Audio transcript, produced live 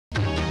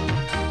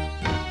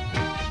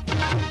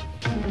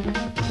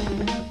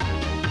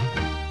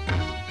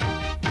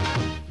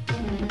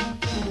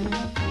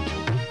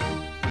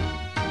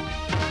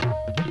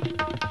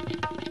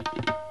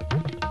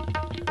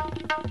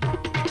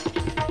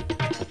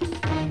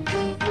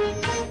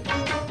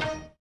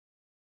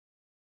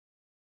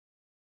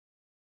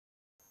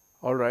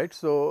All right.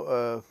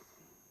 So,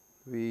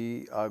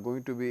 we are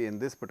going to be in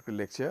this particular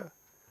lecture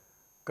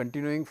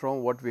continuing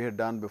from what we had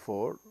done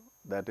before,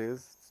 that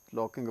is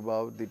talking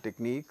about the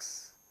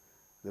techniques,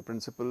 the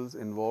principles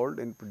involved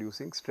in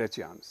producing stretch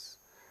yarns.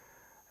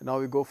 Now,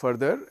 we go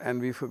further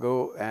and we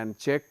go and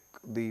check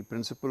the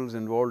principles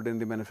involved in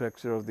the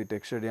manufacture of the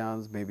textured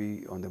yarns,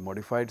 maybe on the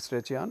modified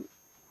stretch yarn.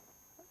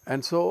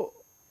 And so,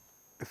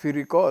 if you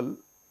recall,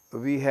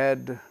 we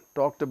had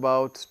talked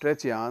about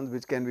stretch yarns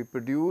which can be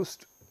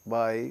produced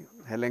by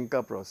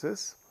Helenka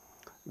process,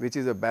 which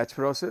is a batch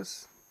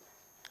process,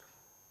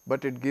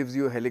 but it gives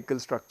you a helical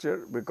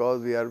structure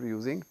because we are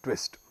using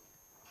twist.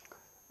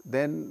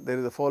 Then there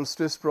is a false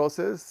twist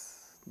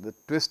process, the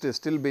twist is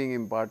still being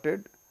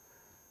imparted,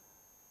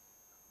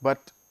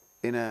 but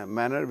in a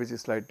manner which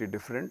is slightly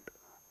different.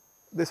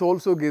 This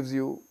also gives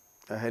you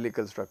a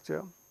helical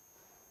structure.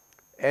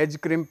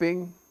 Edge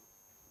crimping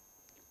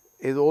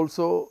is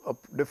also a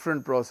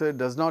different process,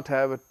 does not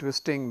have a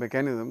twisting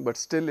mechanism, but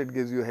still it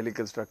gives you a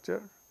helical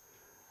structure,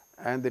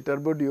 and the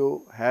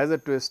turbodeo has a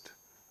twist,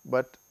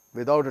 but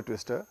without a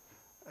twister,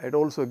 it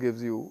also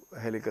gives you a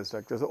helical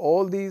structure. So,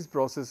 all these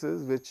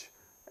processes which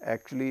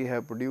actually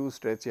have produced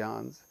stretch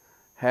yarns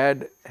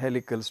had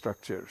helical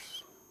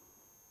structures.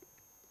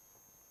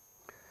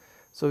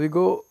 So, we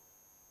go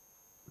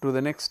to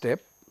the next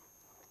step,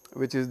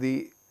 which is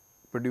the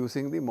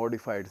producing the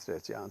modified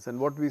stretch yarns, and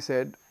what we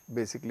said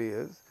basically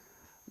is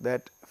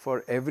that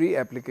for every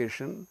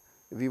application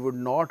we would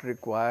not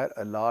require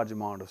a large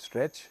amount of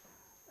stretch,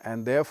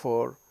 and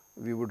therefore,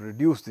 we would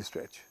reduce the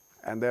stretch,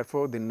 and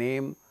therefore, the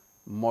name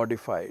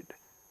modified,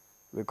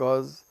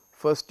 because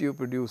first you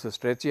produce a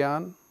stretch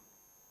yarn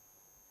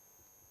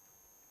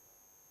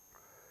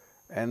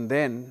and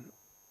then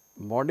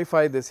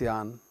modify this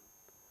yarn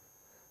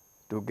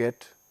to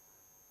get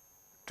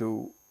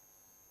to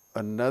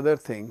another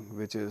thing,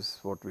 which is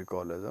what we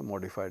call as a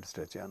modified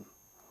stretch yarn.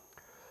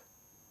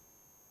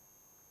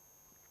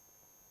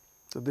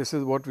 So, this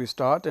is what we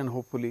start, and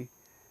hopefully,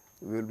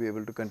 we will be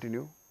able to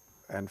continue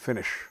and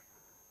finish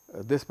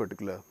this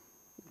particular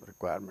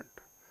requirement.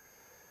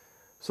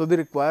 So, the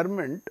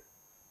requirement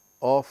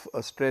of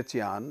a stretch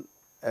yarn,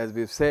 as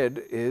we have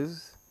said,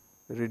 is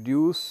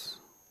reduce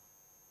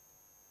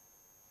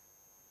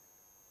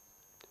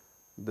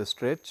the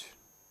stretch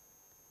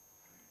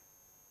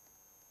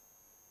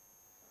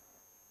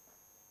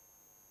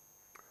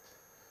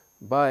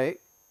by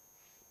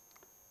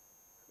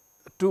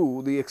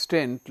to the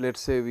extent, let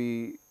us say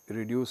we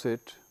reduce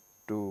it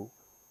to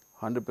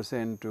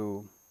 100%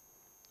 to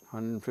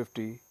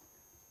 150%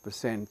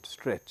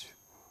 stretch.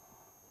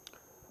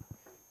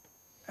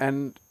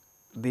 And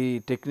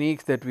the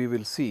technique that we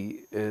will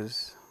see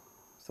is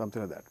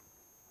something like that.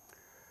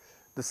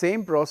 The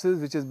same process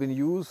which has been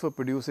used for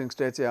producing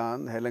stretch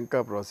yarn,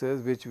 Helenka process,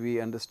 which we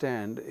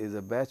understand is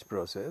a batch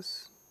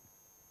process,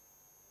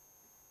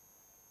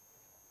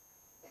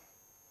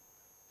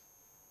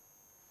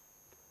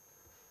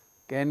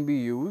 can be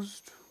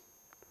used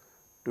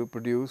to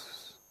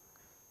produce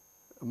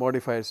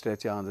modified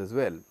stretch yarns as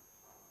well.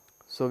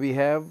 So, we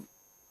have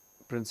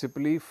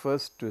principally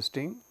first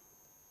twisting,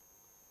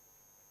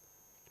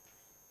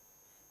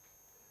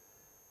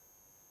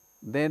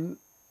 then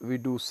we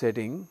do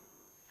setting.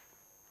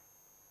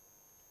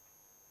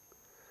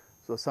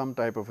 So, some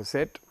type of a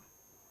set,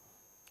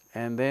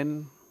 and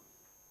then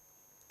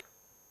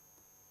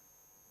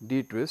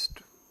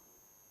detwist,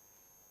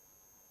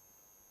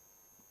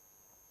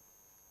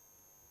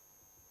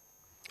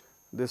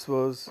 this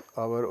was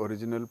our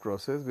original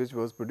process which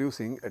was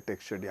producing a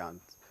textured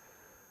yarn.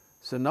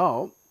 So,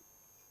 now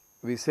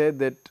we said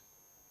that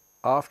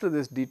after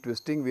this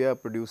detwisting we are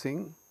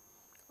producing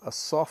a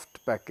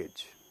soft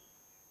package.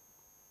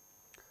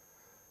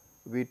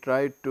 We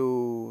tried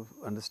to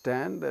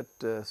understand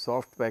that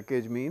soft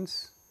package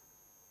means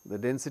the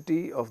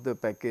density of the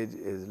package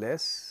is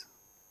less,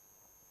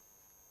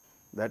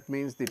 that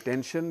means the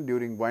tension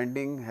during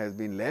winding has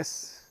been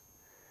less,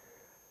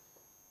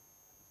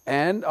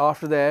 and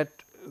after that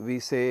we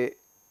say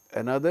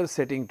another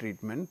setting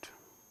treatment,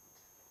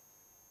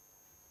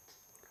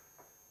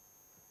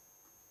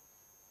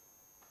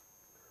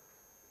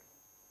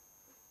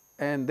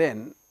 and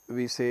then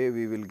we say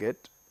we will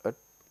get a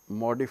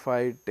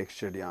modified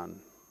textured yarn,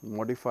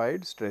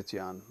 modified stretch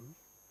yarn.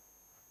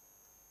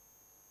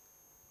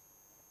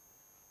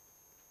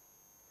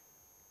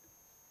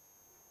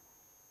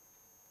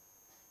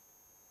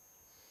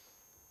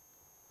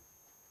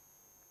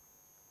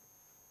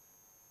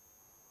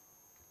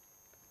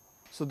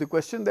 So, the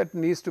question that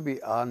needs to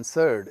be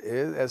answered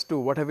is as to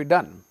what have we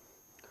done.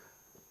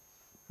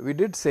 We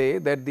did say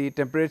that the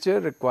temperature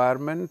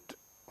requirement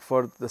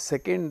for the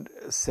second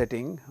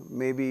setting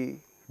may be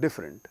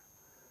different,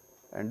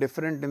 and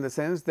different in the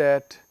sense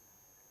that,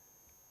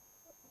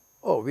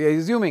 we are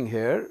assuming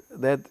here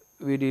that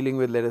we are dealing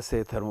with, let us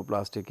say,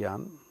 thermoplastic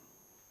yarn.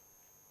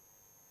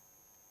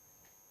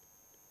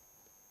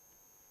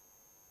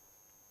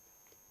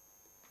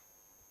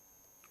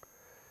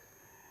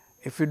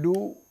 If we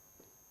do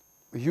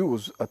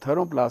use a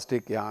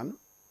thermoplastic yarn,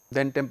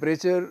 then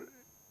temperature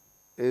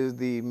is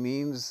the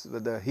means,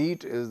 the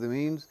heat is the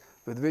means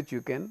with which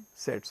you can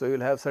set. So, you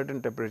will have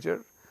certain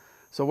temperature.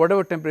 So,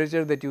 whatever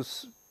temperature that you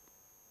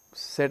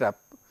set up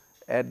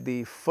at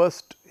the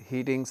first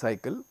heating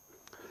cycle,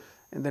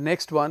 in the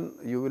next one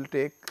you will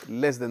take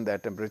less than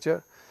that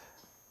temperature.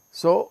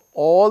 So,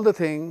 all the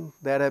things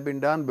that have been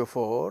done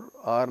before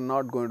are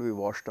not going to be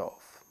washed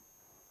off.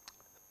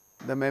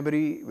 The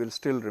memory will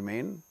still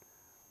remain,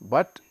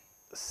 but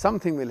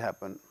something will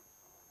happen.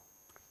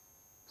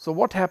 So,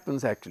 what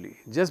happens actually?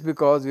 Just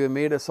because we have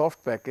made a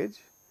soft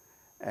package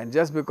and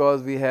just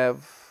because we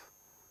have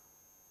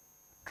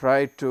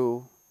tried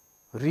to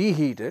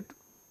reheat it,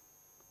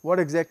 what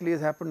exactly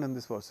has happened in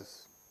this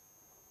process?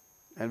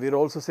 And we are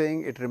also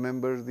saying it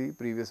remembers the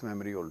previous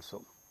memory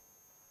also.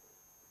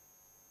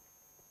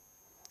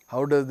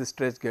 How does the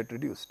stretch get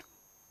reduced?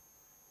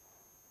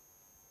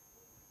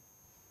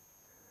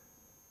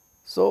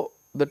 So,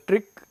 the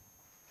trick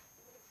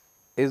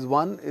is,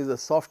 one is a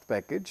soft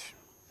package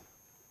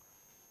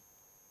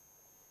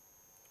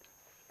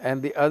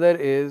and the other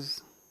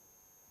is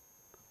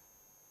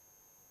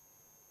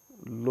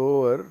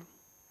lower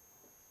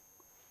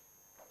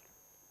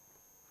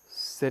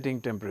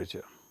setting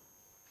temperature.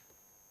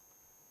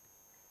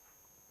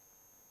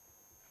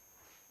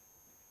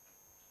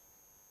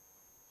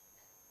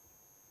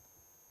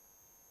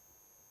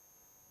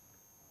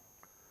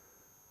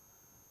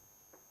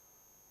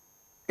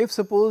 If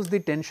suppose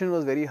the tension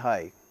was very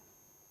high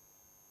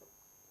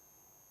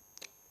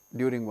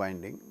during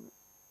winding,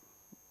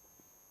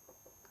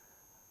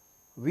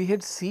 we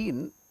had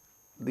seen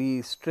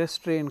the stress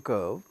strain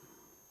curve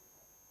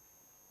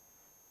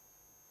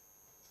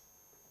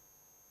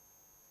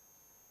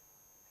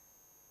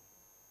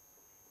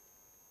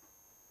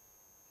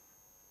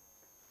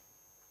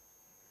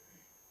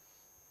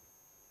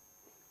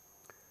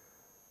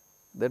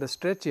that a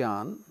stretch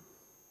yarn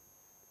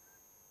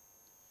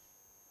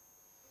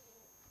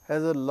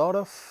has a lot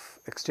of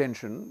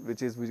extension,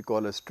 which is we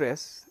call a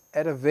stress,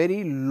 at a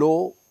very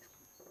low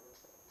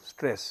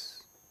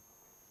stress,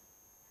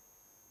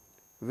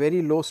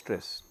 very low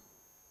stress.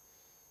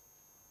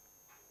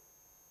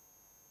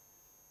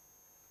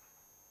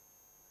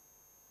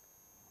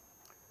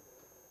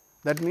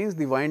 That means,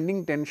 the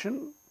winding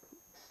tension,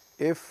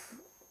 if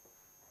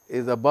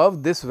is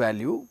above this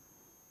value,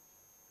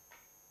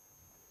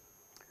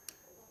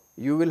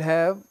 you will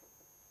have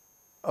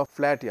a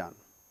flat yarn.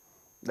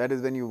 That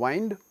is, when you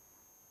wind,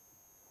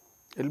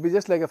 it will be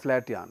just like a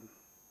flat yarn.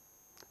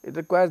 It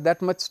requires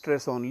that much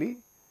stress only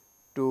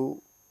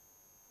to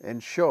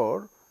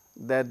ensure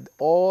that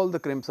all the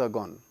crimps are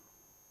gone.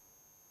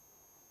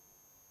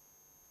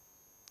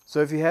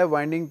 So, if you have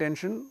winding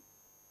tension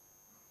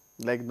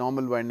like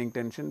normal winding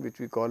tension, which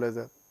we call as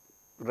a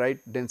right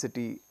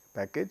density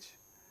package,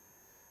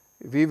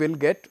 we will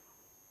get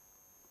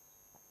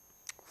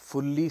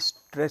fully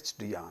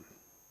stretched yarn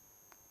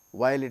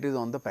while it is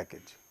on the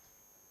package.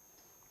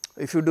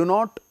 If you do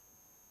not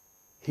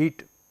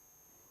heat,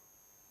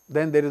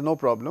 then there is no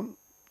problem,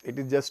 it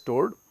is just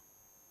stored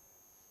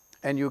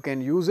and you can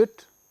use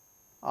it.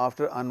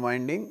 After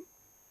unwinding,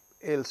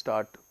 it will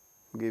start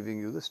giving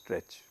you the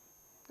stretch,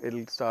 it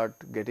will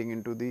start getting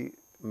into the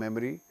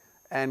memory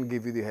and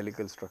give you the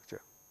helical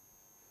structure.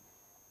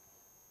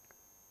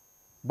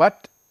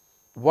 But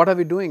what are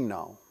we doing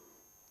now?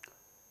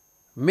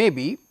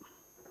 Maybe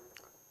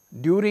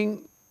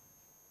during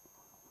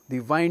the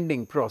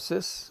winding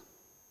process,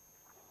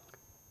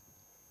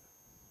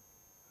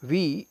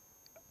 we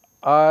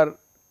are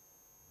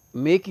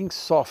making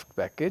soft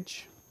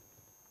package,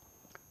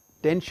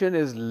 tension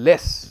is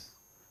less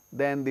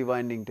than the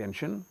winding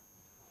tension,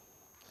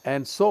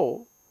 and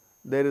so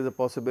there is a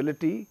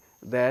possibility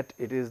that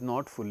it is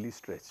not fully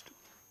stretched.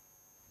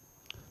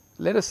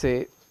 Let us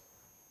say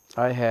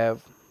I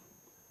have,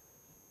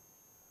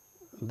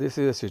 this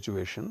is a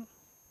situation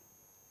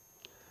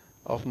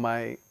of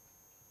my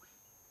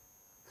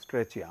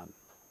stretch yarn.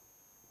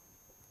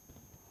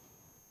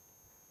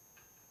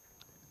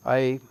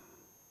 I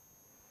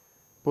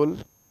pull,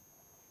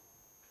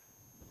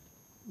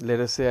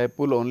 let us say I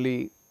pull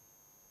only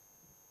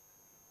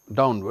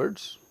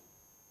downwards,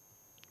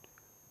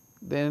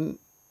 then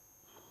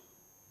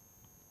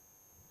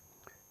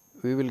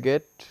we will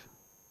get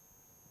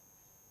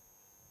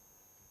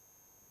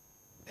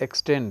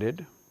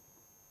extended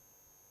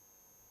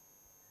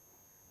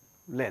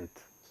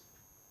length.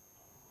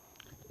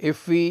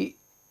 If we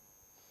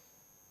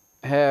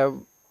have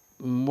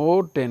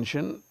more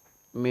tension,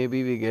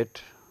 maybe we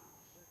get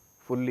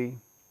fully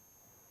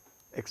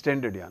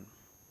extended yarn.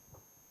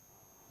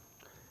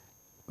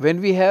 When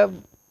we have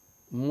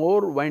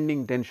more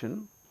winding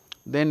tension,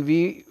 then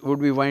we would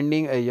be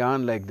winding a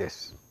yarn like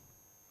this.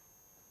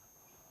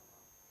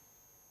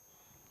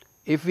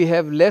 If we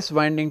have less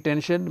winding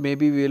tension,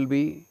 maybe we will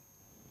be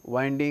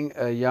winding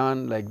a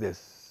yarn like this.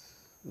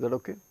 Is that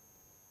okay?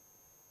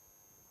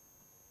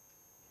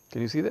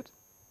 Can you see that?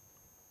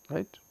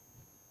 Right?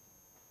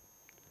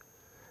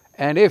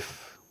 And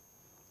if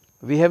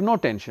we have no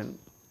tension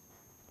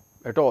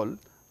at all,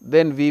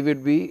 then we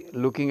would be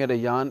looking at a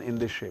yarn in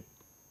this shape.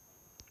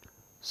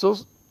 So,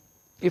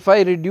 if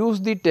I reduce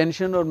the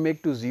tension or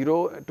make to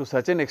 0 to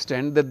such an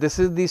extent that this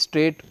is the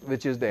state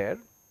which is there.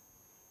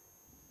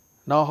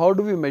 Now, how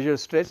do we measure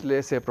stretch? Let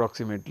us say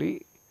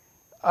approximately,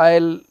 I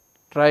will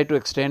try to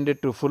extend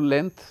it to full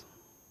length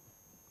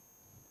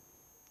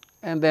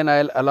and then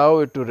I will allow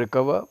it to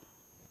recover,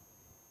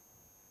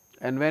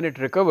 and when it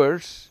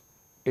recovers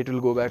it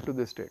will go back to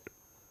this state.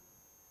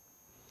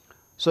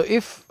 So,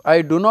 if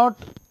I do not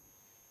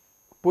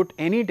put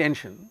any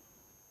tension,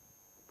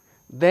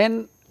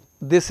 then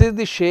this is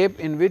the shape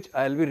in which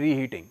I will be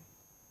reheating.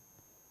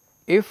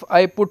 If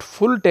I put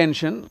full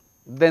tension,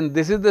 then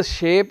this is the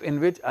shape in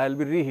which I will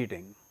be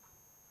reheating,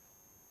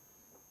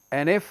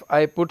 and if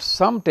I put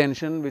some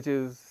tension which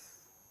is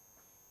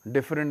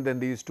different than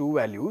these two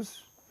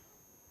values,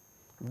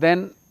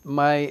 then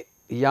my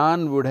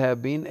yarn would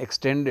have been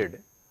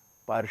extended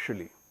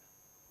partially.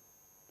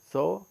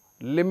 So,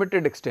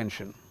 limited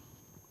extension.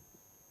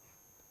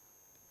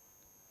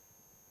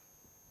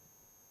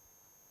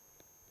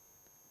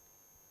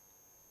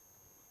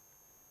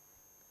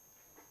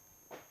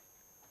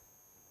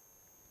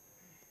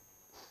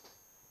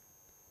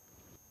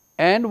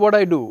 And what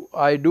I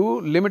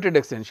do limited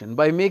extension.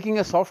 By making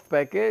a soft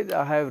package,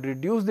 I have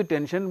reduced the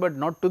tension, but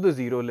not to the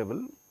 0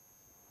 level.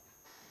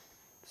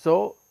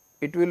 So,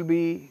 it will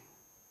be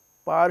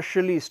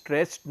partially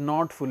stretched,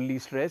 not fully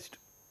stretched,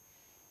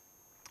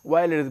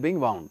 while it is being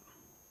wound.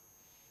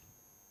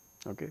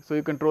 Okay. So,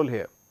 you control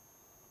here.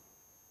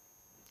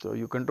 So,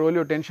 you control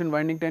your tension,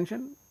 winding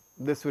tension,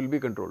 this will be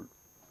controlled,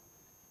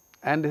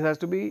 and this has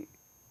to be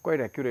quite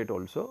accurate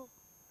also,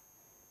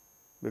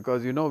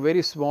 because you know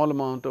very small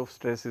amount of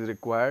stress is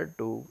required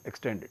to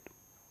extend it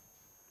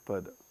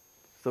further.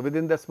 So,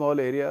 within the small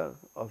area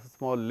of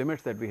small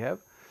limits that we have,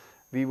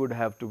 we would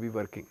have to be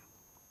working.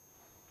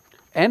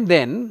 And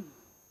then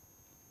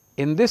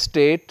in this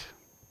state,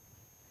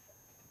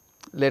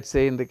 let us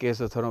say in the case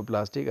of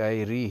thermoplastic,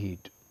 I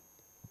reheat.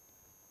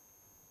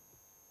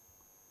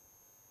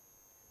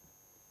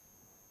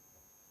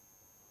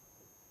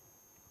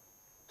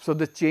 So,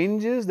 the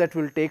changes that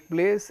will take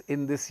place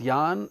in this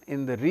yarn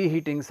in the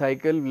reheating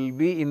cycle will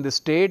be in the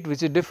state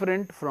which is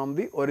different from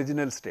the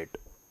original state.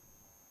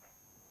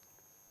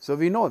 So,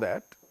 we know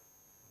that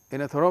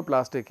in a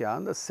thermoplastic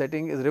yarn the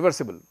setting is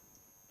reversible.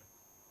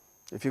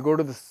 If you go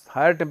to this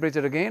higher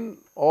temperature again,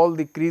 all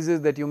the creases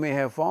that you may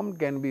have formed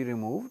can be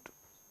removed,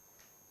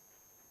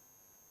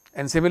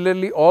 and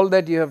similarly all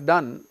that you have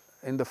done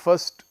in the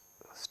first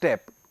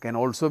step can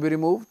also be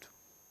removed,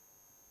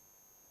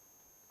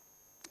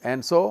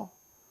 and so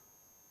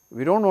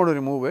we do not want to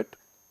remove it,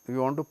 we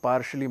want to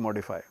partially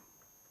modify,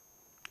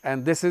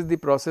 and this is the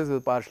process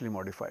is partially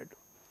modified.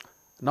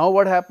 Now,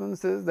 what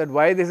happens is that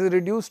why this is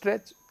reduced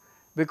stretch?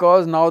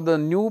 Because now the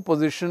new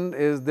position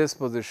is this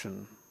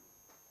position.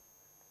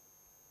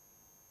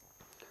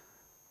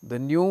 The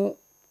new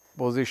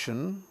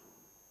position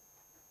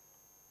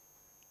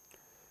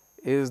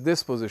is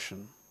this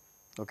position.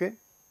 Okay?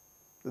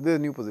 So, this is a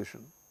new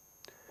position,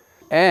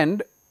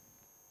 and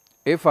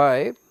if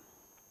I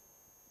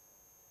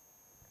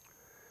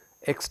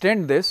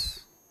extend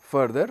this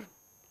further,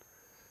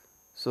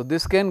 so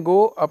this can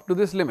go up to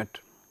this limit,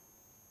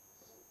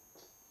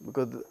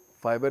 because the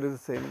fiber is the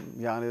same,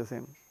 yarn is the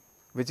same,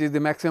 which is the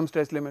maximum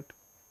stretch limit.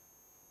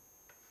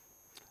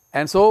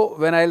 And so,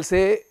 when I will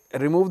say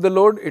remove the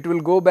load, it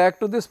will go back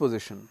to this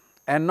position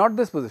and not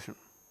this position.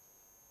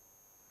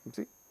 You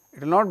see,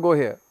 it will not go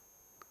here,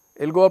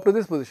 it will go up to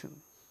this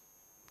position.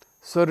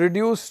 So,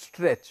 reduced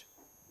stretch.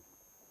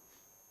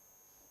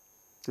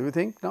 Do you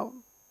think now?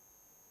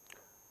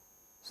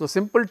 So,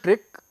 simple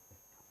trick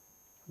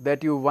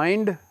that you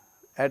wind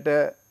at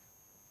a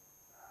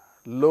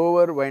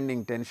lower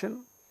winding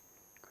tension,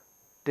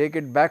 take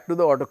it back to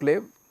the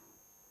autoclave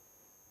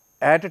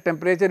at a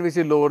temperature which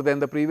is lower than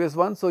the previous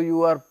one. So,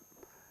 you are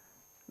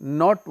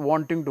not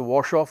wanting to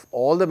wash off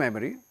all the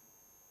memory,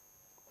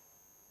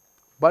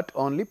 but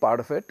only part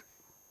of it,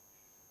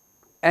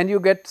 and you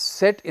get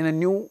set in a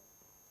new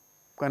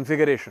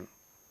configuration,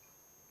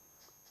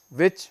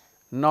 which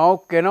now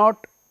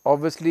cannot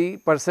obviously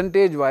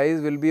percentage wise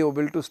will be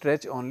able to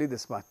stretch only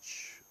this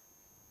much,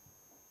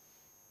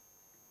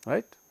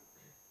 right,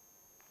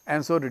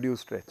 and so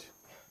reduce stretch.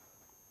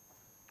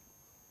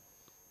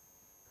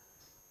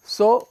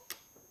 So,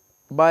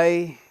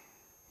 by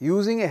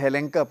using a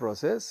Helenka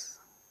process,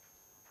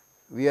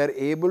 we are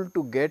able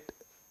to get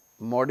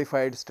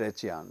modified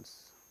stretch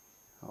yarns,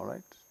 all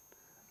right.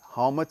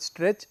 How much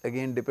stretch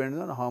again depends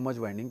on how much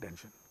winding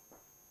tension.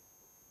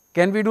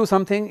 Can we do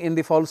something in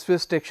the false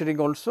twist texturing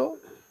also,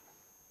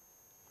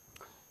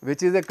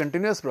 which is a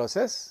continuous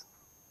process?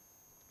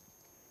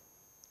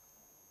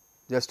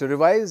 Just to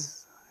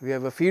revise, we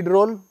have a feed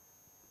roll,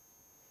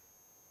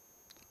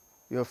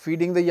 you are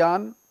feeding the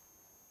yarn,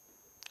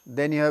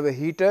 then you have a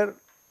heater,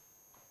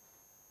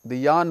 the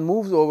yarn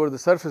moves over the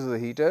surface of the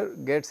heater,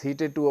 gets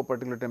heated to a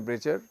particular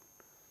temperature,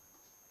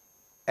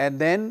 and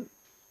then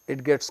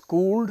it gets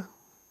cooled.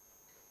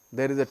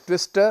 There is a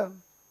twister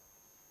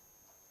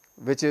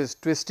which is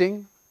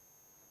twisting,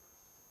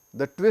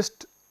 the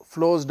twist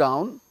flows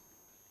down,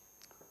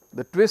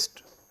 the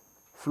twist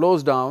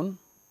flows down,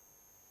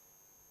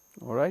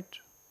 all right,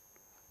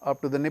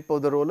 up to the nip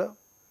of the roller,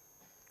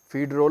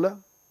 feed roller,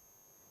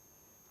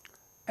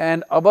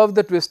 and above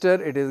the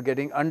twister it is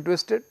getting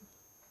untwisted.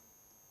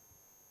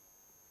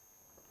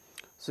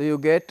 So, you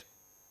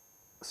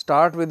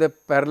start with a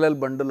parallel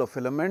bundle of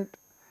filament,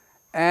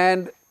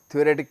 and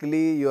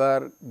theoretically you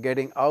are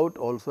getting out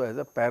also as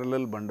a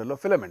parallel bundle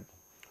of filament.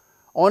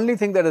 Only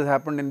thing that has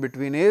happened in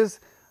between is,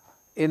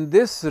 in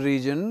this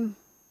region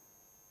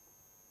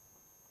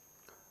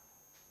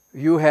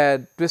you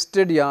had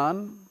twisted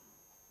yarn,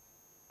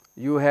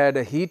 you had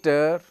a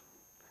heater,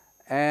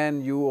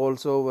 and you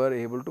also were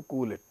able to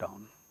cool it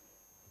down.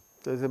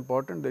 So, it is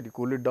important that you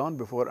cool it down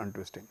before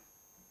untwisting.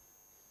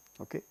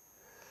 Okay.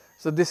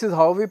 So, this is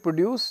how we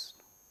produce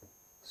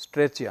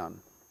stretch yarn.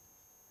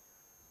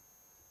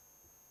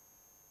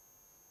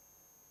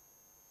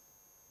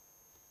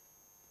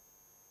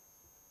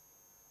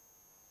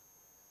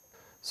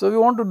 So, we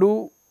want to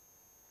do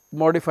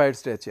modified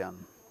stretch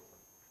yarn.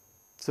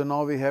 So,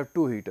 now we have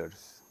two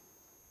heaters,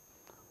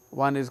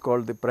 one is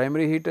called the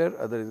primary heater,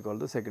 other is called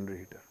the secondary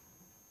heater.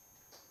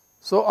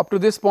 So, up to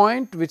this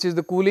point, which is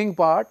the cooling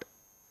part,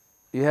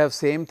 you have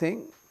same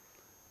thing.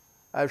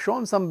 I have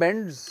shown some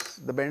bends,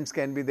 the bends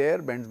can be there,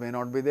 bends may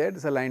not be there, it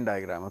is a line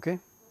diagram. Okay.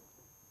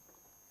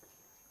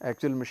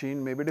 Actual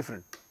machine may be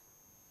different,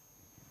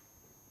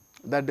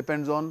 that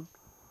depends on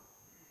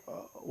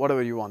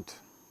whatever you want,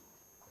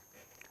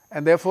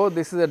 and therefore,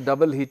 this is a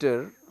double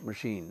heater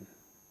machine,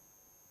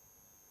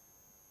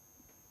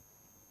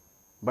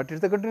 but it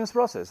is a continuous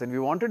process and we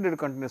wanted it a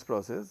continuous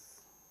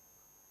process.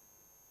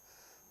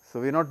 So,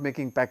 we are not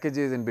making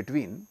packages in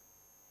between.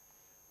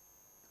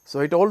 So,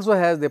 it also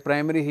has the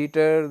primary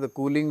heater, the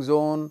cooling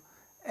zone,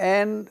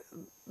 and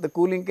the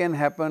cooling can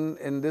happen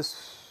in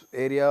this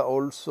area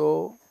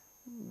also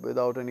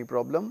without any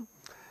problem,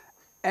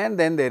 and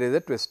then there is a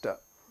twister.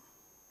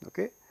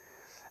 Okay.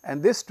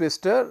 And this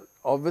twister,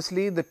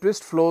 obviously the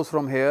twist flows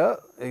from here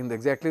in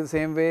exactly the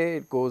same way,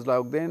 it goes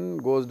like then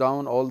goes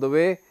down all the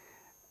way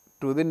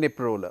to the nip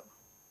roller,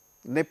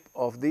 nip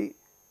of the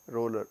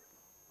roller.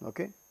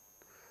 Okay.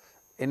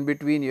 In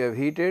between you have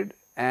heated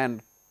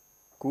and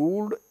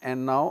cooled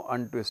and now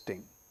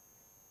untwisting.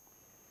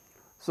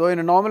 So, in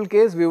a normal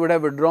case we would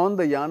have withdrawn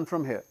the yarn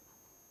from here,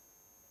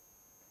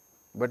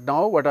 but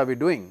now what are we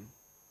doing?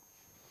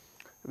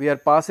 We are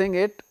passing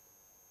it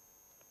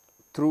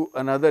through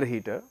another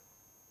heater,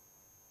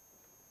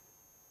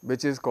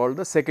 which is called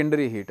the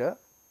secondary heater,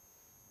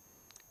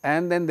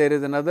 and then there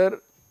is another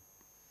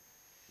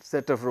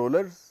set of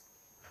rollers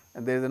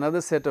and there is another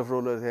set of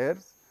rollers here,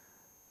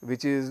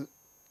 which is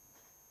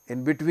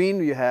in between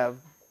we have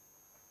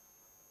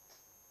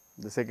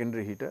the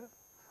secondary heater.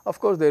 Of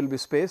course, there will be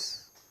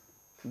space,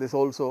 this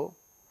also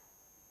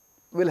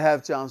will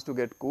have chance to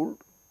get cooled,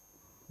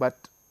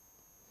 but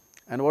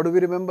and what do we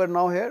remember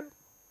now here?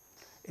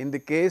 In the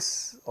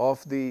case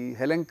of the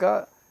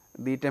Helenka,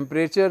 the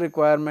temperature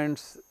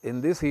requirements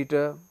in this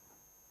heater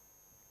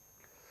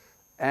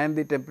and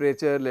the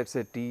temperature, let us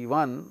say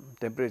T1,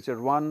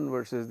 temperature 1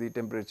 versus the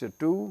temperature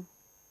 2.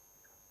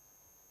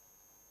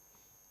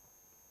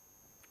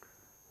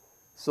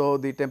 So,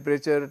 the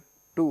temperature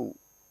 2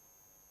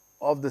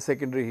 of the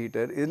secondary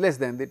heater is less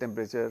than the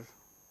temperature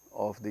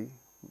of the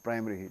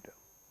primary heater.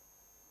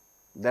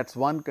 That is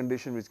one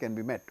condition which can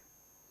be met.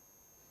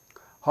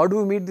 How do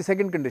we meet the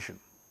second condition?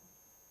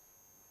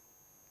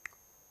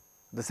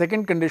 The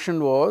second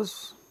condition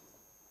was,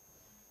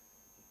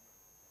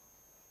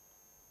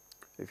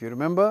 if you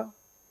remember,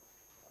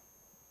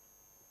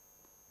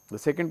 the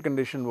second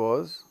condition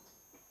was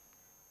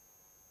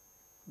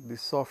the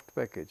soft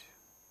package.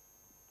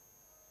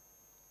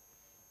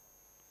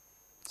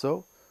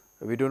 So,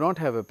 we do not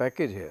have a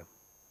package here,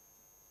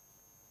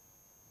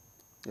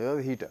 you have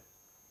a heater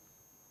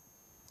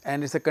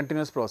and it is a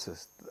continuous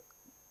process.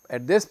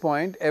 At this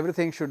point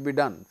everything should be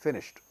done,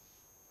 finished.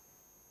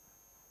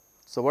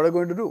 So, what are we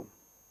going to do?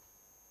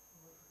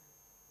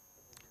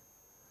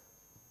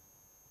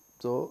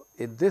 So,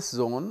 in this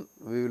zone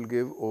we will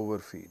give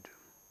overfeed,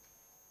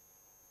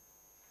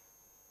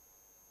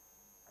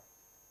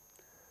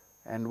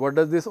 and what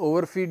does this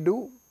overfeed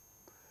do?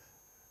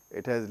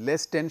 It has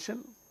less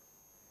tension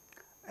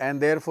and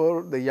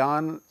therefore, the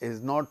yarn is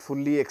not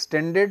fully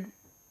extended,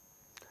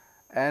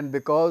 and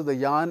because the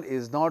yarn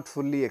is not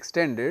fully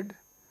extended,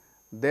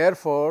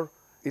 therefore,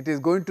 it is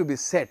going to be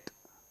set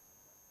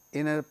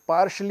in a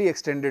partially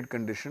extended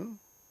condition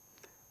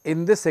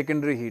in the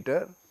secondary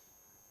heater,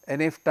 and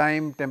if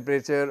time,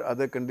 temperature,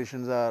 other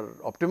conditions are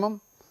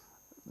optimum,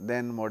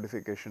 then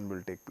modification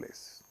will take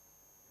place.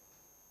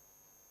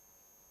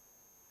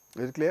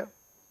 Is it clear?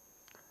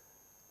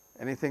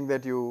 Anything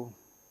that you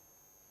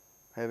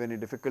have any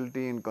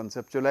difficulty in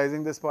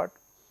conceptualizing this part?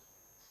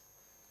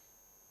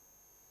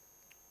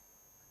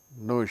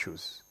 No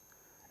issues.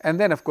 And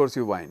then of course,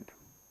 you wind.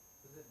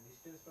 So, the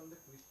distance from the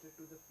twister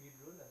to the feed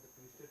roll and the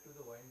twister to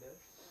the winder,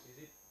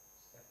 is it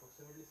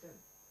approximately same?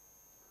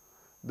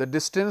 The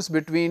distance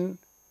between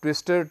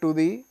twister to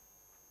the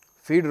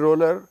feed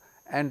roller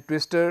and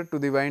twister to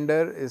the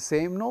winder is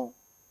same? No,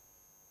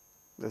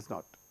 It is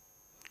not.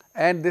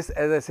 And this,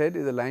 as I said,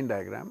 is a line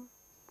diagram.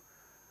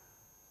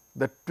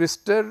 The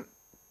twister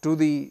to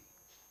the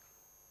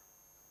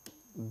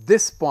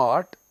this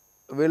part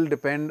will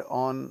depend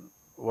on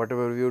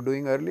whatever we were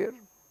doing earlier.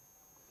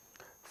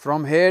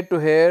 From here to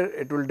here,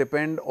 it will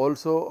depend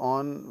also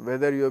on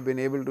whether you have been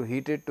able to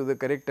heat it to the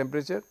correct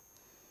temperature,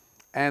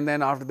 and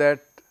then after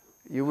that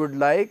you would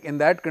like in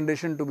that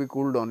condition to be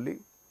cooled only.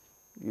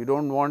 You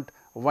do not want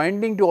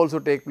winding to also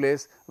take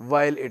place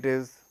while it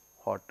is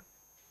hot.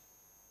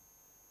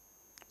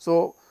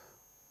 So,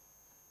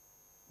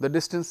 the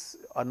distance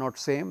are not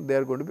same, they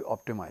are going to be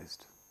optimized.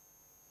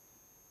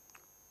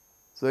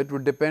 So, it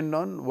would depend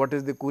on what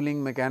is the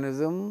cooling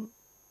mechanism,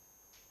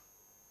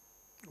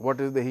 what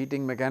is the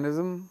heating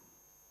mechanism,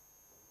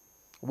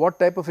 what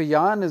type of a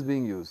yarn is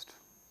being used,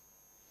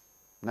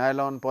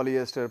 nylon,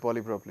 polyester,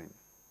 polypropylene.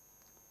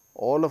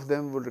 All of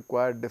them will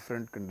require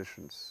different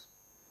conditions,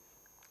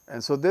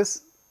 and so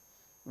this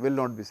will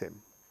not be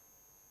same.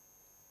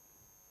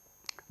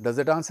 Does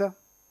that answer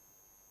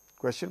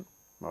question?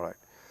 All right.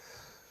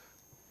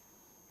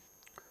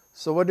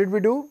 So, what did we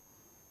do?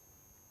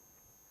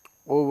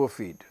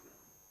 Overfeed.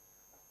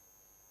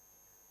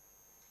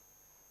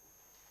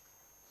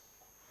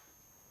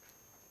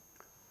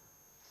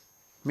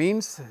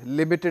 Means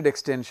limited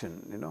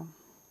extension, you know.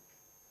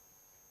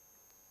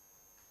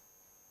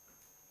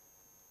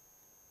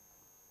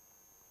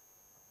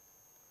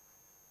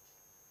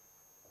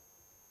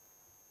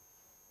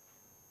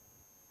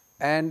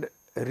 And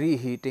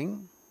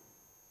reheating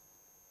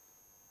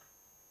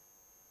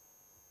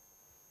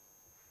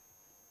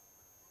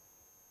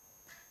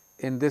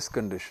in this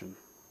condition,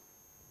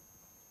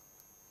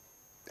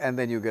 and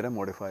then you get a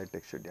modified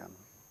textured yarn.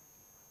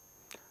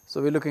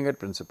 So, we are looking at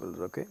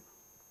principles. Okay.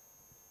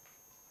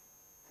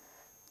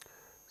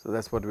 So, that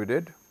is what we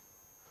did.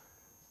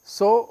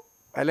 So,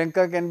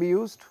 Alenka can be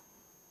used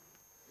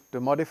to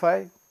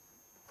modify,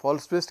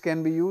 false twist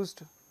can be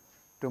used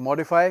to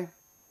modify.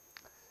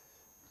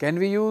 Can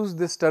we use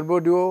this turbo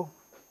duo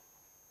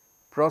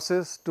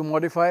process to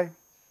modify?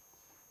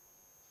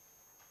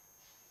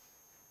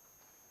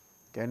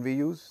 Can we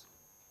use?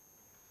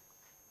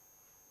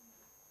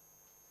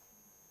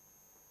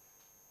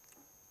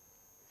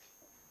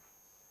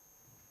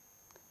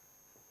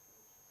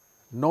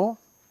 No.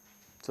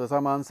 So,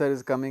 some answer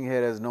is coming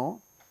here as no.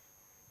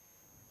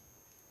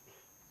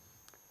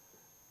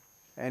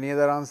 Any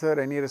other answer,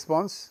 any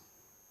response?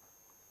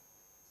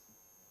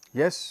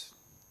 Yes.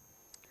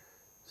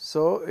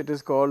 So, it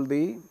is called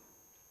the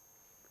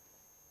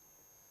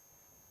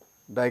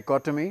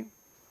dichotomy.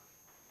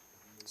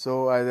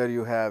 So, either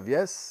you have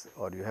yes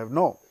or you have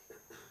no.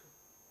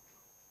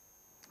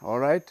 All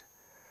right.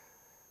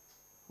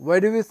 Why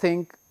do we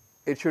think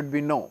it should be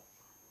no?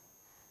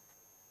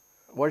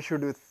 What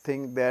should we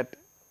think that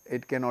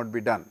it cannot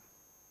be done?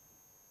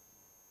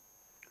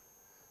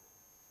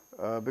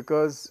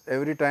 Because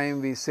every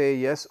time we say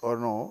yes or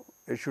no,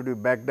 it should be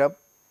backed up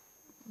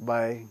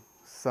by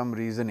some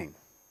reasoning.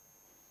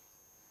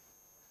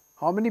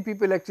 How many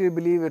people actually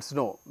believe it is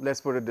no? Let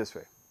us put it this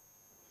way.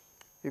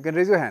 You can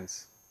raise your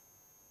hands.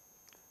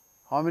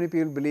 How many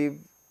people believe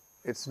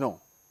it is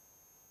no?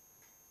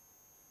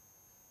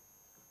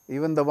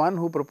 Even the one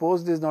who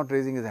proposed is not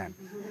raising his hand.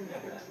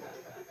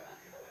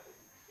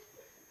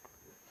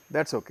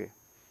 That is okay.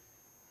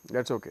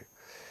 That is okay.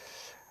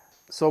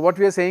 So, what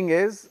we are saying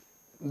is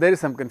there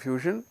is some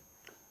confusion,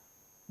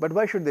 but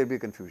why should there be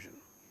confusion?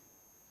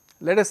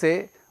 Let us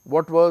say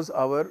what was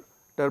our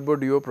turbo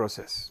duo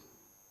process.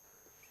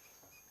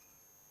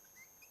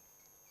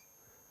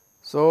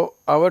 So,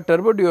 our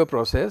turbo duo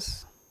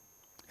process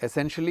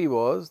essentially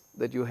was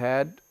that you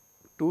had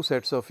two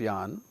sets of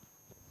yarn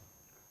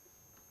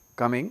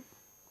coming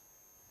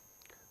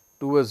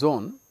to a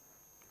zone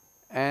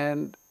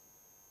and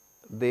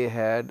they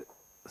had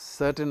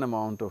certain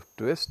amount of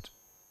twist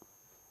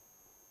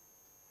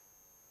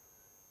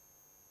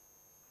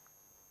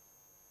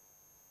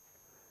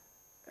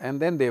and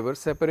then they were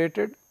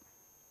separated.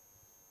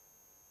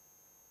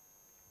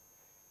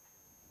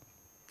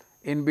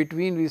 In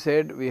between we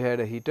said we had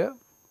a heater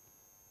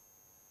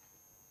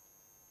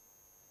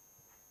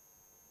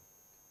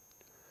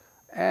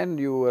and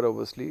you were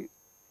obviously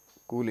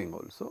cooling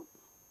also.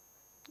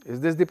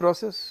 Is this the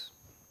process?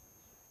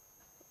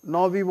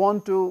 Now, we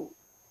want to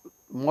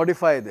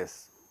modify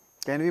this.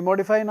 Can we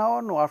modify now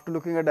or no after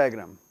looking at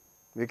diagram?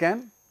 We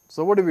can.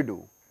 So, what do we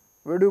do?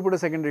 Where do we put a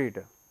secondary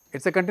heater? It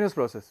is a continuous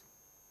process.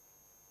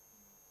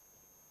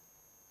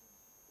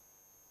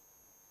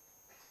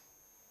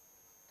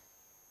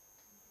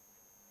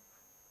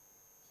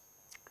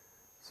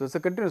 So, it is a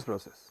continuous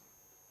process.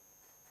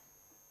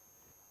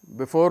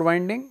 Before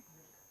winding,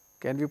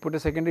 can we put a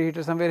secondary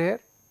heater somewhere here?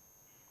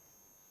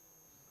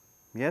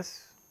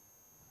 Yes?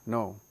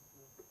 No.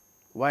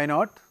 Why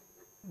not?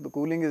 The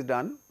cooling is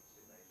done.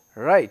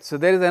 Right. So,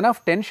 there is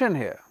enough tension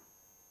here.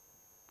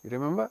 You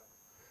remember?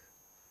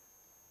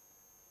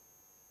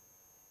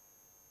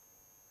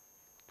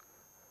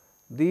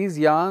 These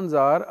yarns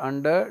are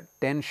under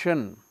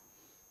tension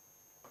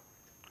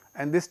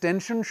and this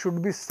tension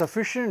should be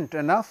sufficient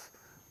enough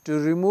to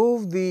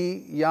remove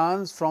the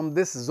yarns from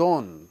this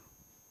zone.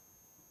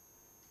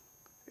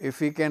 If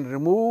we can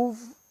remove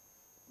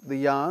the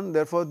yarn,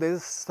 therefore, there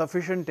is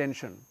sufficient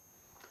tension,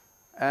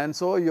 and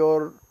so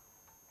your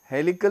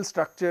helical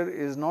structure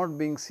is not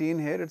being seen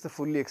here, it is a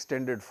fully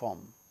extended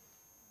form.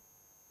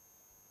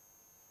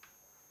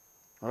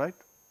 All right.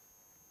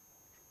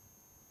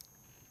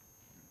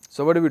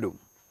 So, what do we do?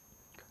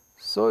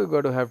 So, you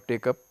got to have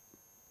take up,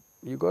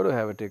 you got to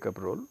have a take up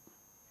roll,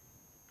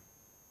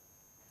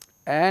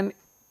 and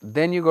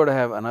then you got to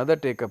have another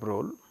take up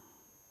roll.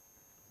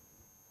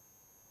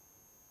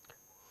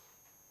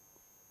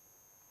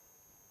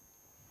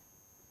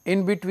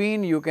 In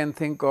between, you can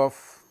think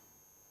of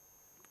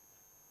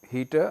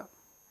heater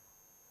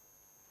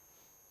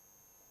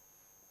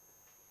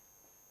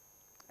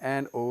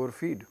and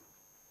overfeed.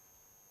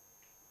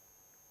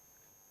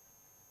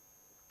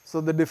 So,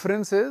 the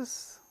difference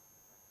is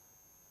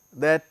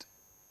that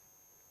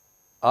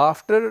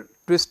after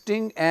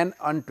twisting and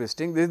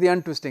untwisting, this is the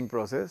untwisting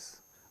process.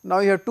 Now,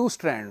 you have two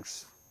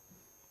strands.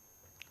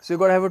 So, you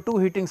got to have a two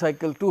heating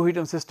cycle, two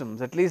heating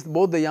systems, at least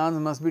both the yarns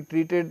must be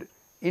treated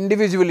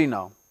individually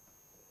now,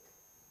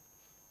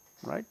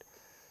 right,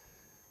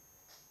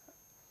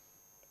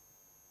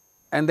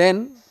 and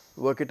then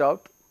work it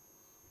out,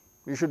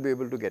 you should be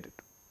able to get it,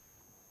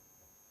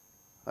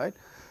 right.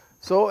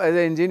 So, as an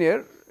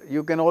engineer,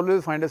 you can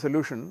always find a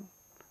solution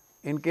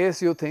in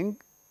case you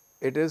think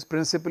it is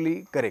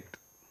principally correct.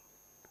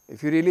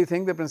 If you really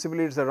think that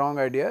principally it is a wrong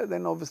idea,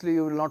 then obviously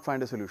you will not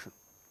find a solution.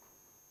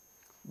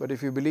 But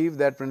if you believe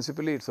that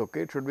principally it is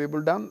okay, it should be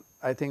able done,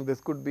 I think this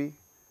could be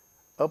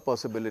a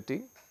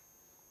possibility,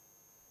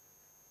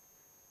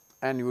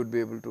 and you would be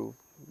able to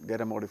get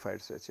a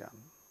modified stretch yarn.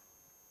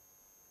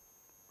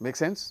 Make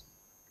sense?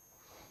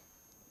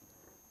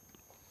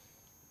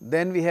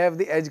 Then we have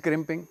the edge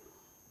crimping.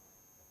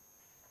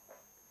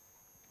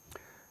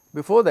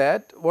 Before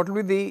that, what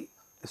will be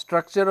the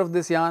structure of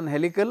this yarn,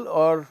 helical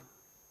or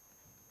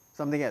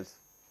something else?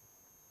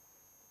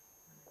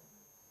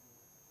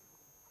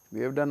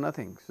 We have done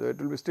nothing, so it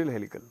will be still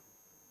helical.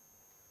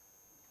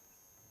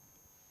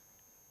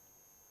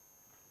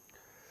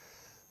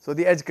 So,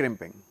 the edge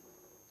crimping,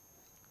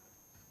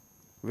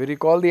 we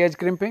recall the edge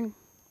crimping.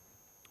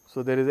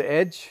 So, there is an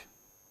edge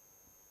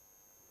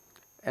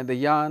and the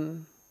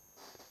yarn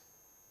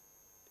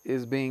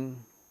is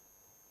being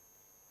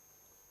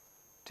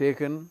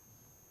taken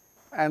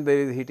and there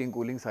is a heating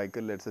cooling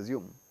cycle, let us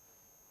assume.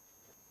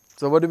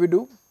 So, what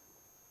do?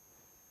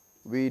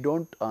 We do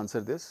not answer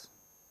this.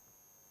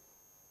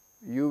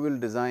 You will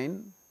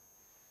design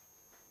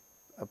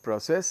a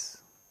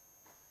process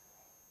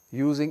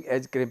using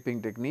edge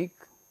crimping technique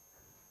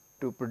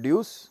to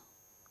produce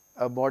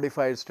a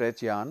modified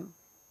stretch yarn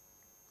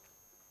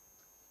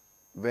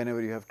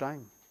whenever you have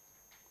time,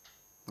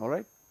 all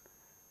right.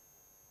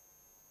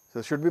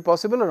 So, should be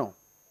possible or no?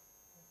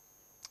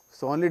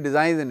 So, only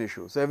design is an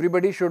issue. So,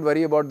 everybody should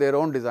worry about their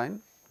own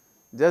design,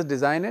 just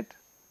design it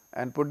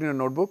and put in a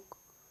notebook,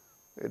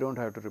 you do not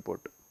have to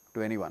report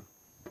to anyone,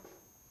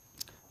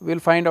 we will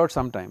find out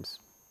sometimes.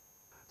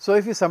 So,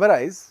 if you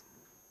summarize,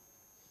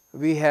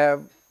 we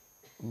have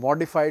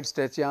modified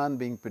stretch yarn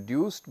being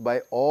produced by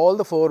all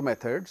the four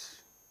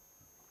methods.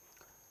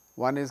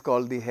 One is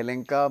called the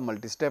Helenka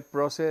multi-step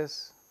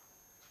process,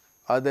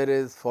 other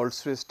is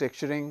false twist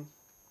texturing,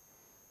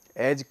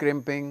 edge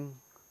crimping,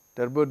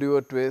 turbo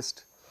duo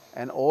twist,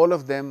 and all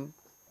of them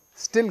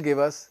still give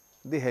us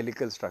the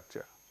helical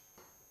structure.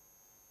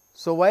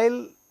 So,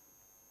 while it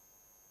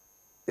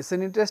is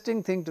an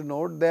interesting thing to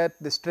note that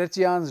the stretch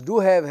yarns do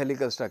have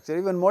helical structure,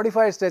 even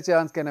modified stretch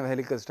yarns can have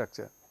helical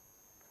structure.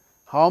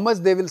 How much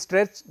they will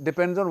stretch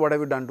depends on what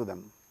have you done to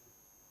them.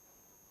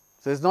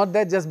 So, it is not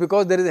that just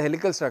because there is a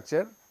helical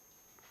structure,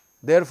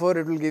 therefore,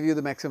 it will give you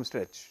the maximum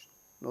stretch.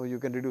 No, you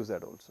can reduce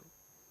that also.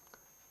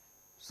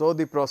 So,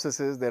 the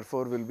processes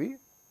therefore will be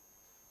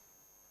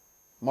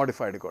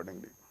modified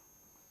accordingly.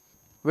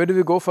 Where do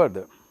we go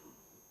further?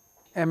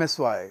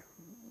 MSY,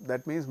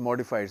 that means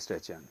modified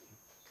stretch yarn.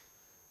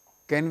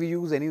 Can we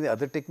use any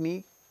other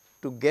technique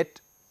to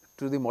get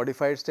to the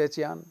modified stretch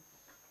yarn?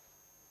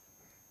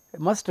 You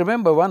must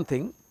remember one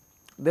thing,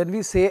 that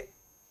we say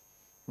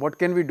what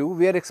can we do?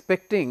 We are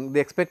expecting, the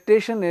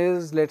expectation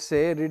is let us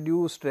say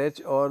reduce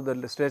stretch or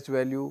the stretch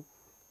value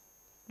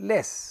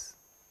less,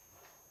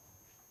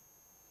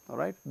 all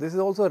right. This is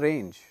also a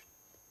range,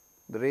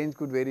 the range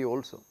could vary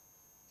also.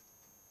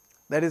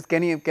 That is,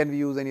 can we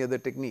use any other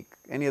technique,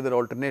 any other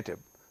alternative,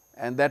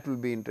 and that will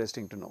be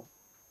interesting to know,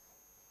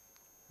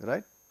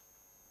 right.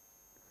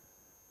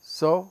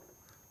 So,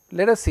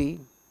 let us see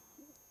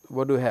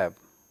what do we have.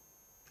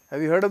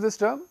 Have you heard of this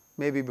term?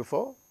 Maybe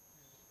before.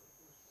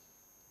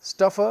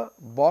 Stuffer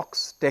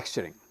box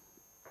texturing.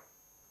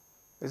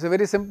 It is a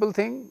very simple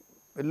thing,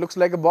 it looks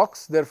like a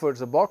box, therefore, it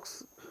is a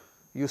box.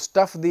 You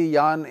stuff the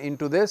yarn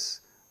into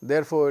this,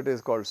 therefore, it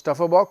is called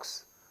stuffer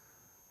box.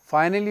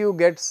 Finally, you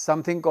get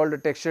something called a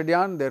textured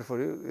yarn,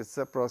 therefore, it is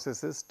a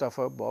process is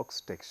stuffer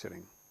box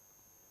texturing.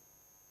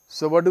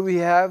 So, what do we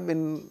have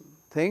in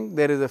thing?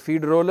 There is a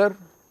feed roller.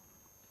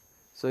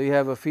 So, you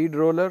have a feed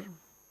roller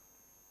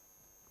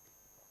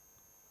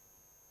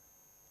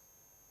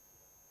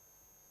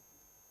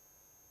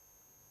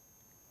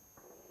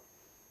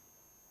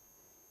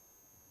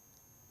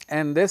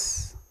and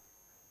this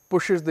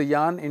pushes the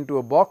yarn into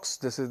a box.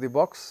 This is the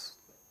box,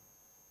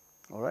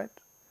 all right.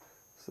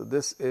 So,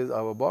 this is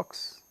our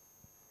box,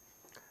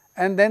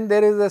 and then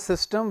there is a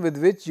system with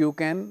which you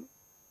can,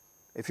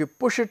 if you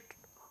push it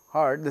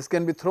hard, this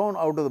can be thrown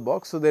out of the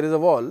box. So, there is a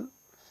wall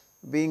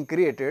being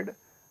created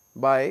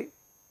by,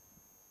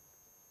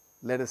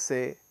 let us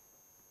say,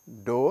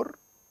 door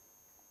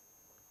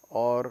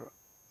or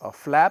a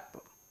flap,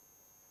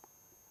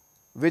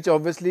 which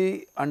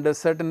obviously under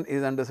certain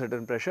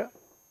pressure.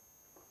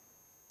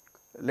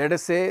 Let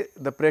us say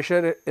the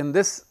pressure in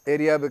this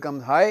area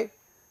becomes high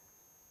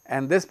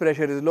and this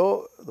pressure is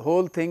low, the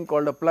whole thing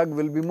called a plug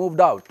will be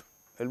moved out,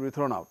 it will be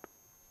thrown out.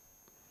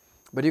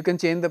 But you can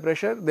change the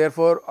pressure,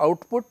 therefore,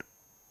 output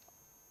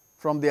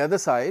from the other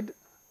side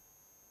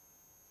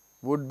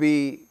would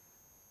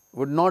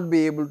not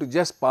be able to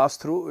just pass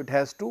through, it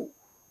has to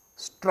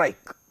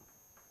strike.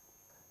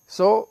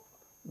 So,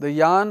 the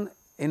yarn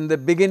in the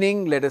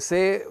beginning, let us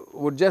say,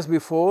 would just be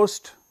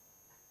forced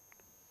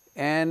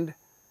and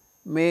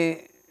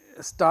may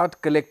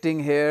start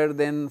collecting here,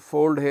 then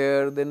fold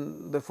here,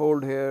 then the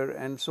fold here,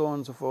 and so on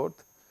and so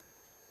forth.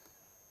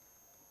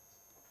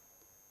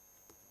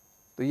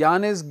 The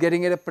yarn is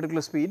getting at a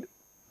particular speed.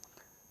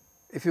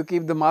 If you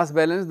keep the mass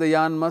balance, the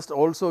yarn must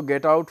also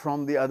get out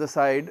from the other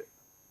side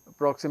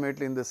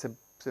approximately in the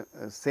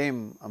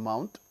same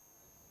amount,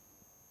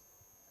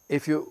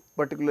 if you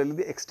particularly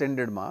the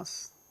extended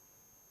mass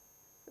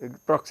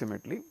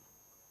approximately.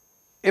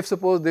 If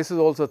suppose this is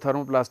also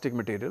thermoplastic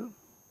material,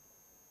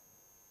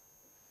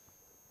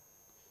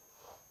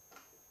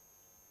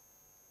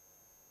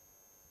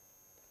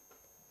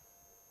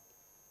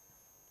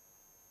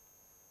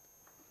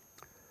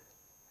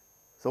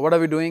 so what are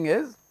we doing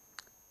is,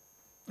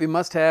 we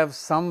must have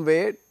some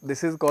way,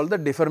 this is called the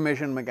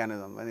deformation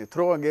mechanism. When you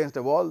throw against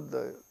a wall,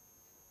 the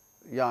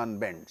yarn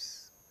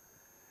bends.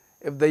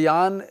 If the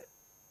yarn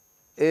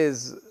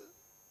is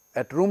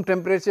at room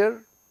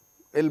temperature,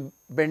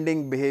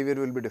 bending behavior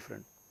will be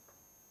different.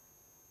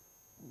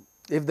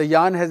 If the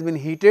yarn has been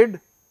heated,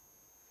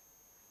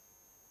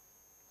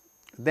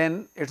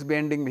 then its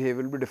bending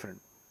behavior will be different,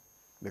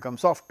 become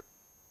soft.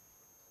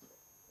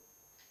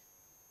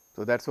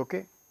 So, that is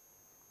okay.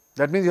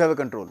 That means you have a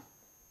control.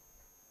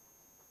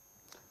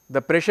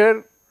 The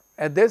pressure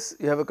at this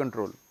you have a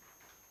control.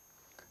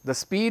 The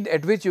speed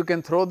at which you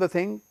can throw the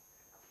thing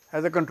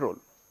has a control.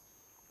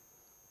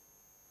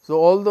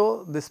 So,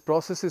 although this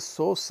process is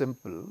so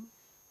simple,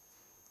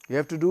 you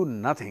have to do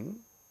nothing,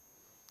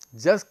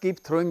 just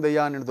keep throwing the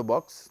yarn into the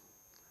box,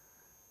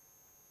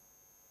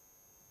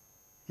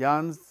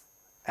 yarns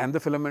and the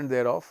filament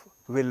thereof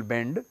will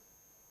bend,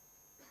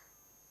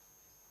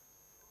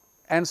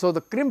 and so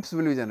the crimps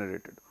will be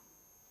generated.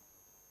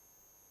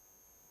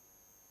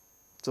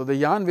 So, the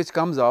yarn which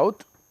comes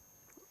out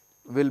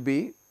will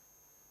be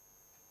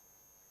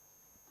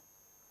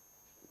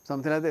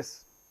something like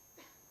this,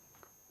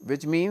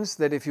 which means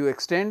that if you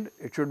extend,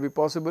 it should be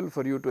possible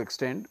for you to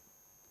extend.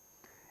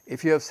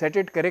 If you have set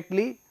it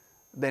correctly,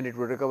 then it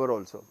will recover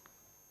also.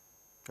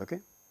 Okay.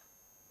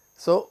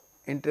 So,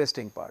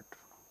 interesting part.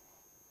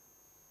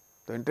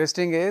 So,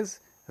 interesting is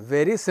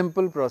very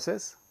simple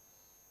process,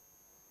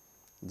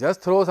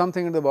 just throw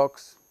something in the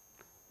box,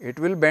 it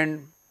will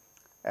bend.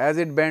 As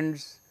it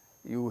bends,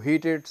 you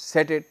heat it,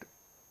 set it,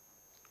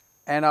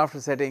 and after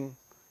setting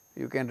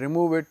you can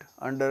remove it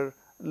under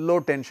low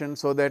tension,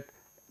 so that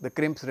the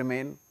crimps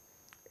remain.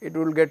 It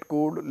will get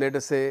cooled, let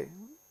us say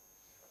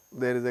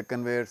there is a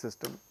conveyor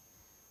system,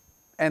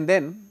 and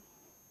then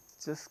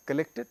just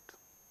collect it,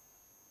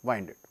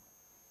 wind it.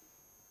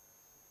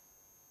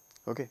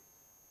 Okay.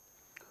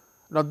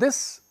 Now,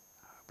 this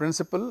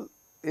principle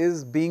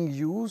is being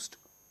used,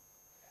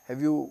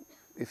 if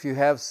you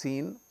have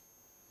seen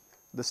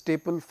the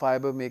staple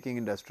fiber making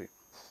industry,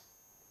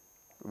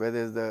 whether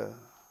it is the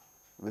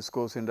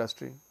viscose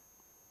industry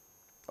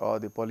or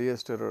the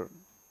polyester or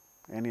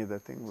any other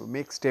thing, we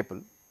make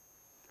staple.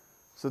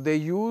 So, they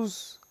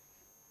use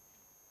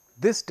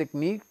this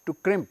technique to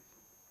crimp,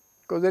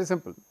 because very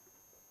simple.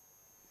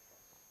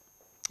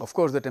 Of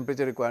course, the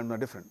temperature requirements are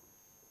different.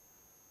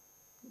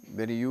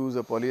 When you use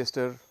a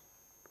polyester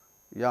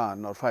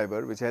yarn or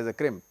fiber which has a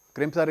crimp,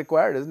 crimps are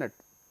required, is not it,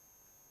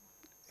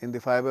 in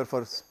the fiber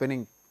for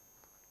spinning,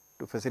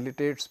 to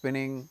facilitate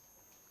spinning,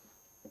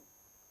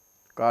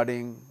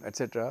 carding,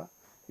 etc.,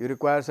 you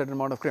require certain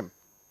amount of crimp.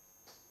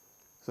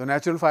 So,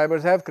 natural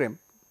fibers have crimp,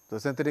 so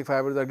synthetic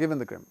fibers are given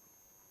the crimp.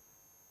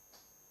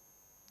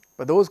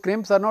 But those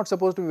crimps are not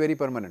supposed to be very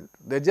permanent,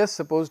 they are just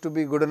supposed to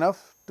be good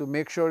enough to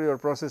make sure your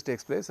process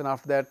takes place, and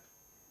after that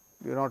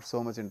you are not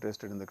so much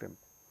interested in the crimp.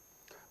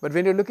 But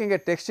when you are looking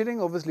at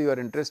texturing, obviously you are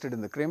interested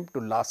in the crimp to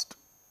last,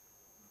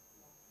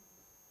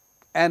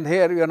 and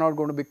here you are not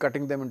going to be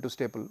cutting them into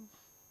staple,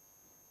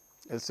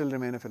 it will still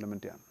remain a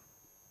filament yarn.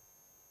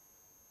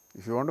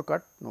 If you want to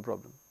cut, no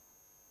problem,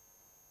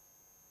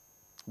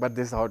 but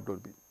this is how it will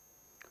be.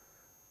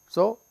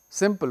 So,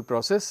 simple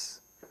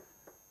process.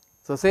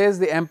 So, says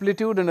the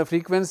amplitude and a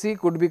frequency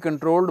could be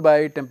controlled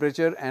by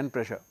temperature and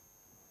pressure.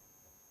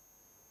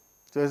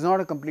 So, it is not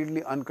a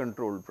completely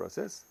uncontrolled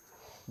process.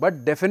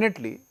 but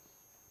definitely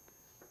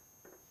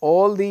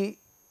all the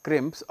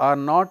crimps are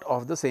not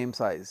of the same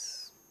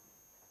size.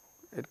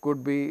 It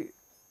could be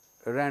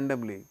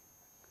randomly,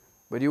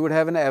 but you would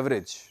have an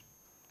average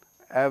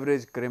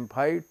crimp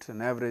height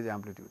and average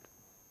amplitude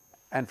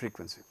and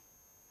frequency.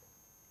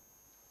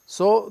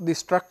 So, the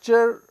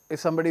structure, if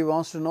somebody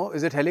wants to know,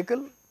 is it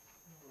helical?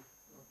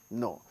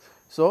 No.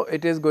 So,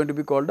 it is going to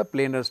be called a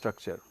planar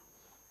structure.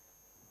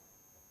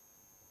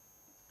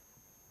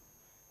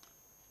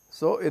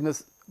 So, in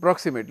this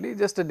approximately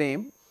just a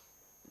name.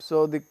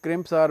 So, the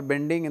crimps are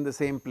bending in the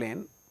same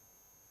plane.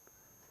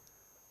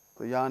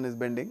 So, yarn is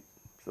bending.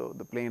 So,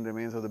 the plane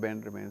remains or the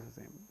bend remains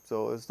the same.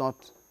 So, it is not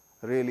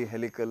really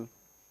helical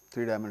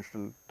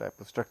 3-dimensional type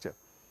of structure,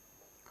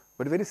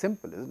 but very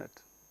simple, is not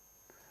it?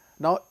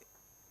 Now,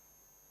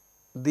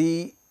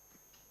 the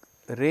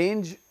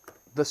range,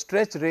 the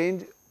stretch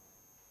range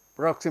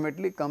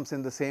approximately comes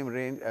in the same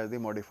range as the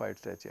modified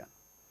stretch yarn.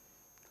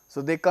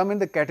 So, they come in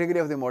the category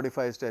of the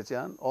modified stretch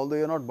yarn, although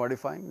you are not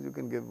modifying, you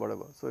can give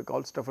whatever. So,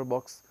 all stuffer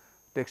box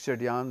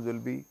textured yarns will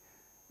be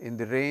in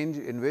the range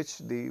in which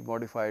the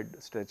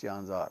modified stretch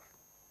yarns are,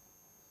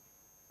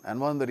 and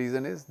one of the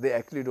reason is they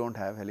actually do not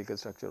have helical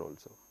structure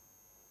also,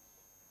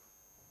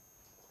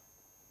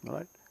 all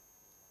right.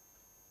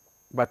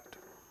 But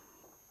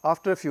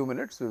after a few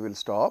minutes we will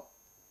stop,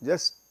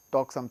 just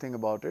talk something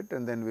about it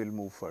and then we will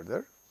move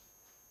further.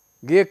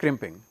 Gear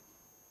crimping.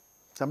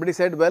 Somebody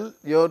said, well,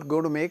 you are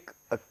going to make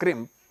a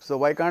crimp, so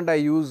why can't I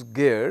use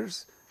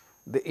gears,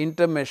 the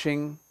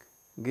intermeshing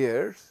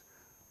gears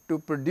to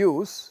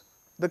produce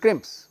the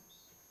crimps?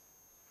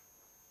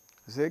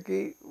 You say,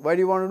 ki, why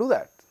do you want to do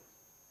that?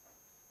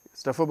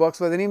 Stuffer box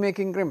was any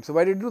making crimps, so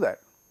why did you do that?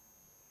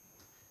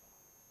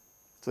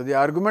 So, the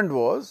argument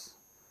was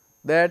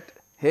that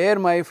here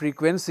my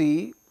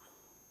frequency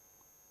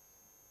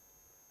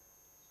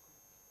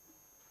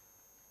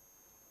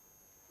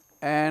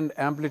and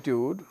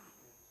amplitude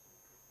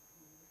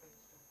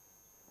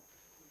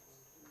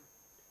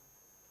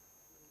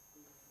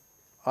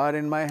are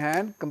in my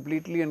hand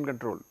completely in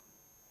control.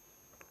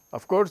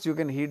 Of course, you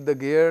can heat the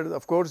gear,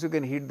 of course, you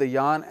can heat the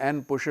yarn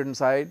and push it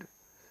inside,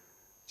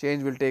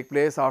 change will take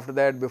place. After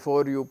that,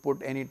 before you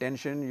put any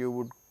tension, you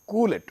would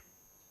cool it,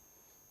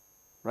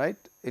 right,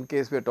 in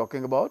case we are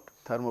talking about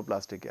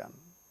thermoplastic yarn,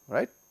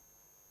 right.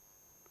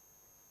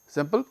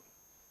 Simple.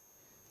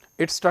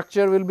 Its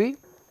structure will be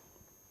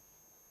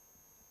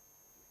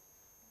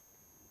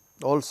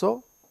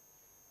also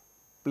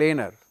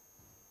planar,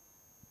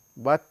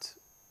 but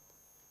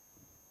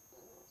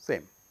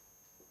same.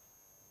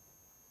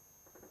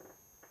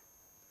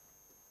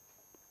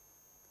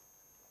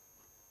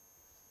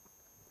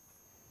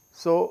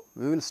 So,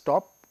 we will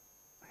stop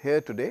here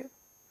today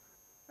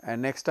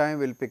and next time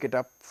we will pick it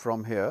up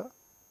from here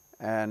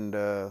and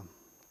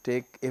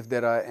take if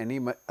there are any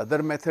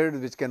other methods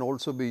which can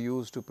also be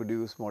used to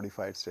produce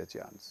modified stretch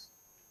yarns.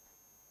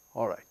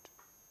 All right.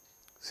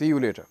 See you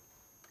later.